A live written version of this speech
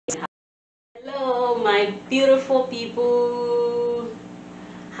my beautiful people.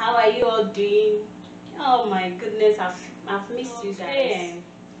 How are you all doing? Oh my goodness, I've missed you guys.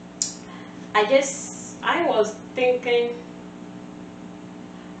 I was thinking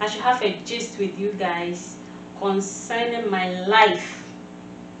I should have a gist with you guys concerning my life.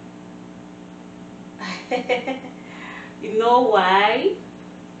 You know why?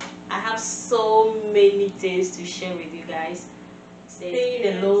 I have so many things to share with you guys.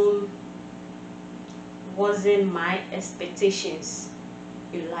 Staying alone wasn't my expectations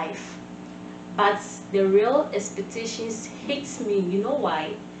in life, but the real expectations hits me. You know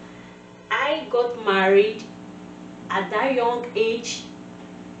why? I got married at that young age,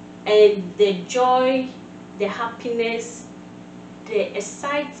 and the joy, the happiness, the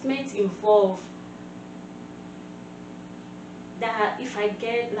excitement involved, that if I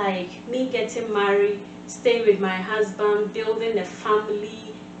get like me getting married, staying with my husband, building a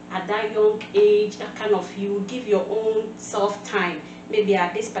family at that young age, that kind of, you give your own self time. Maybe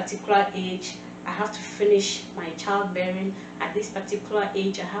at this particular age I have to finish my childbearing, at this particular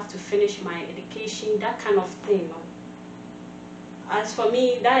age I have to finish my education, that kind of thing. As for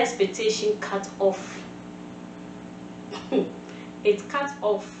me, that expectation cut off. It cut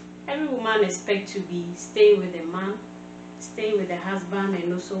off. Every woman expects to be staying with a man, staying with a husband,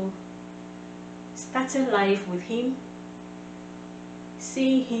 and also starting life with him,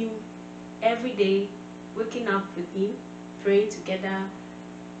 seeing him every day, waking up with him, praying together,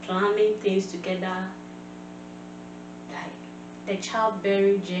 planning things together, like the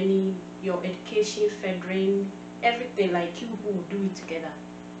childbearing journey, your education, furthering, everything, like you who will do it together.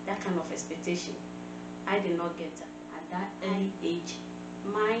 That kind of expectation I did not get at that early age.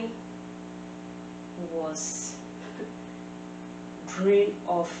 Mine was drained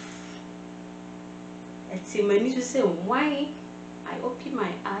off. I need to say why. I opened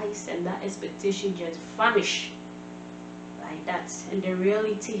my eyes and that expectation just vanished like that, and the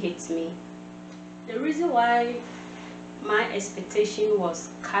reality hits me. The reason why my expectation was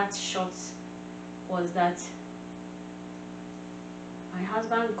cut short was that my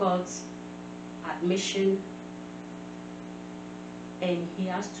husband got admission and he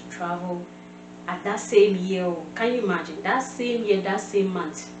has to travel at that same year. Can you imagine? That same year, that same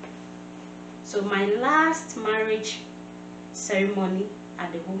month. So my last marriage ceremony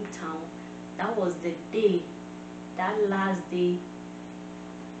at the hometown, that was the day, that last day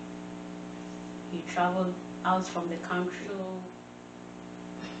he traveled out from the country. So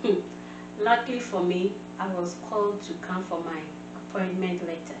luckily for me, I was called to come for my appointment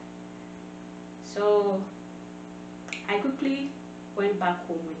letter. So I quickly went back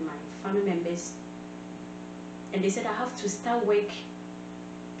home with my family members, and they said I have to start work,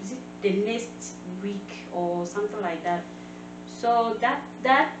 is it the next week or something like that. So that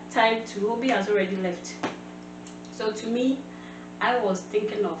time too, Obi has already left. So to me, I was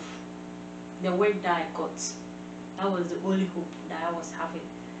thinking of the work that I got. That was the only hope that I was having,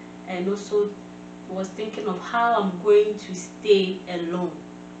 and also was thinking of how I'm going to stay alone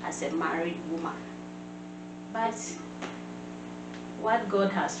as a married woman. But what God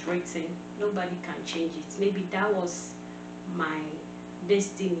has written, nobody can change it. Maybe that was my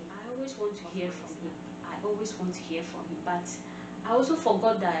destiny. I always want to hear from him. I always want to hear from him. But I also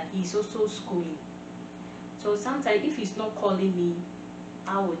forgot that he's also schooling. So sometimes if he's not calling me,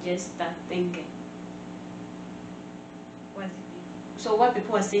 I will just start thinking, what's it? So what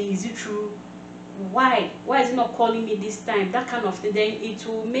people are saying, is it true? Why is he not calling me this time? That kind of thing. Then it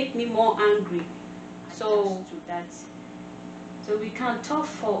will make me more angry. So to that. So we can talk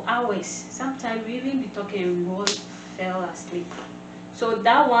for hours. Sometimes we even be talking and we all fell asleep. So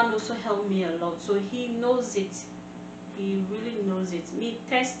that one also helped me a lot. So he knows it. He really knows it. Me,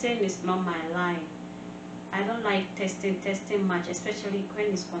 testing is not my line. I don't like testing much, especially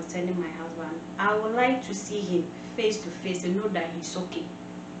when it's concerning my husband. I would like to see him face to face and know that he's okay.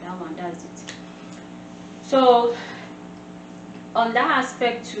 That one does it. So on that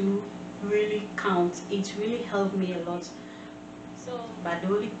aspect to really count, it really helped me a lot. So, but the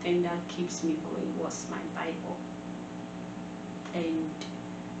only thing that keeps me going was my Bible. And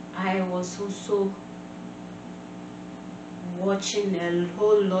I was also watching a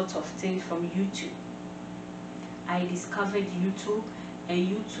whole lot of things from YouTube. I discovered YouTube, and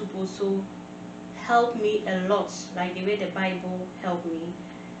YouTube also helped me a lot, like the way the Bible helped me.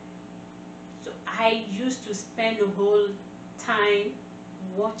 So I used to spend the whole time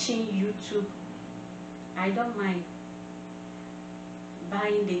watching YouTube. I don't mind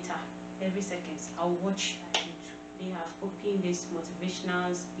buying data every second. I'll watch YouTube. They have opened this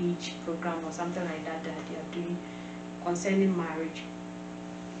motivational speech program or something like that that they are doing concerning marriage.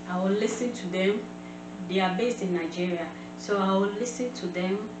 I will listen to them they are based in Nigeria. So I will listen to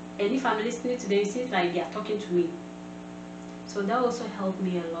them, and if I'm listening to them, it seems like they are talking to me. So that also helped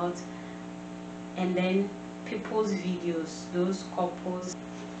me a lot. And then people's videos, those couples,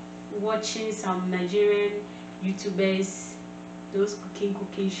 watching some Nigerian YouTubers, those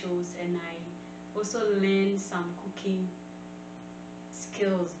cooking shows, and I also learned some cooking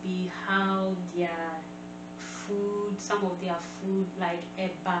skills, be how their food, some of their food like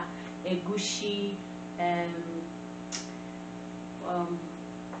eba, egusi,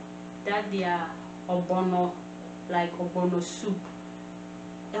 that their ogbono, like ogbono soup,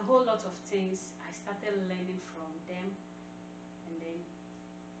 a whole lot of things I started learning from them, and then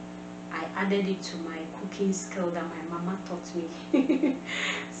I added it to my cooking skill that my mama taught me.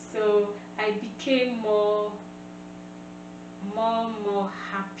 So I became more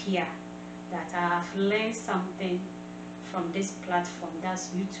happier that I have learned something from this platform, that's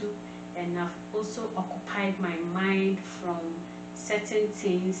YouTube, and I've also occupied my mind from certain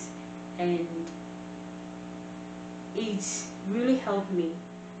things, and it really helped me.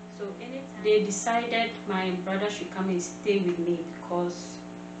 So anytime they decided my brother should come and stay with me because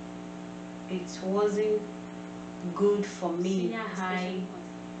it wasn't good for me, senior high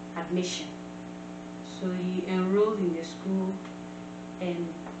admission. So he enrolled in the school,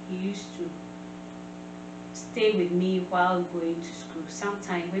 and he used to stay with me while going to school.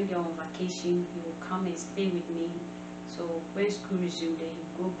 Sometimes when they're on vacation, he will come and stay with me. So when school resumed, then he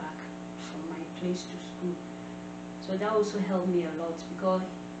would go back from my place to school. So that also helped me a lot, because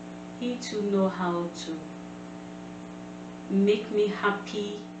he too know how to make me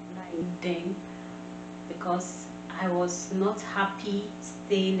happy like then, because I was not happy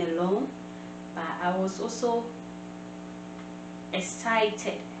staying alone, but I was also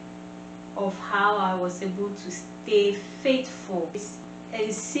excited of how I was able to stay faithful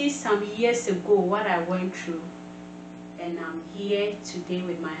and see some years ago what I went through, and I'm here today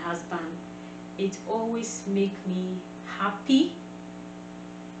with my husband. It always makes me happy,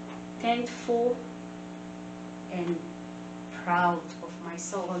 thankful, and proud of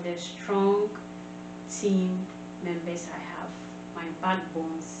myself for the strong team members I have, my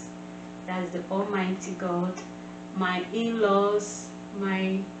backbones. That's the Almighty God, my in-laws,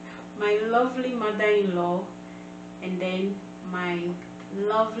 my lovely mother-in-law, and then my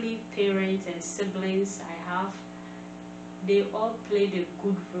lovely parents and siblings I have. They all played a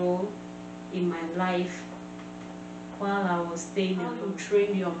good role in my life while I was staying alone. How you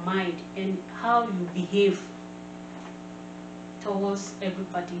train your mind and how you behave towards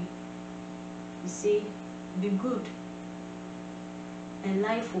everybody. You see, be good, and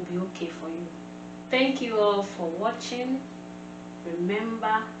life will be okay for you. Thank you all for watching.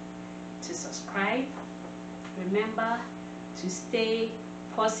 Remember to subscribe. Remember to stay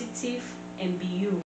positive and be you.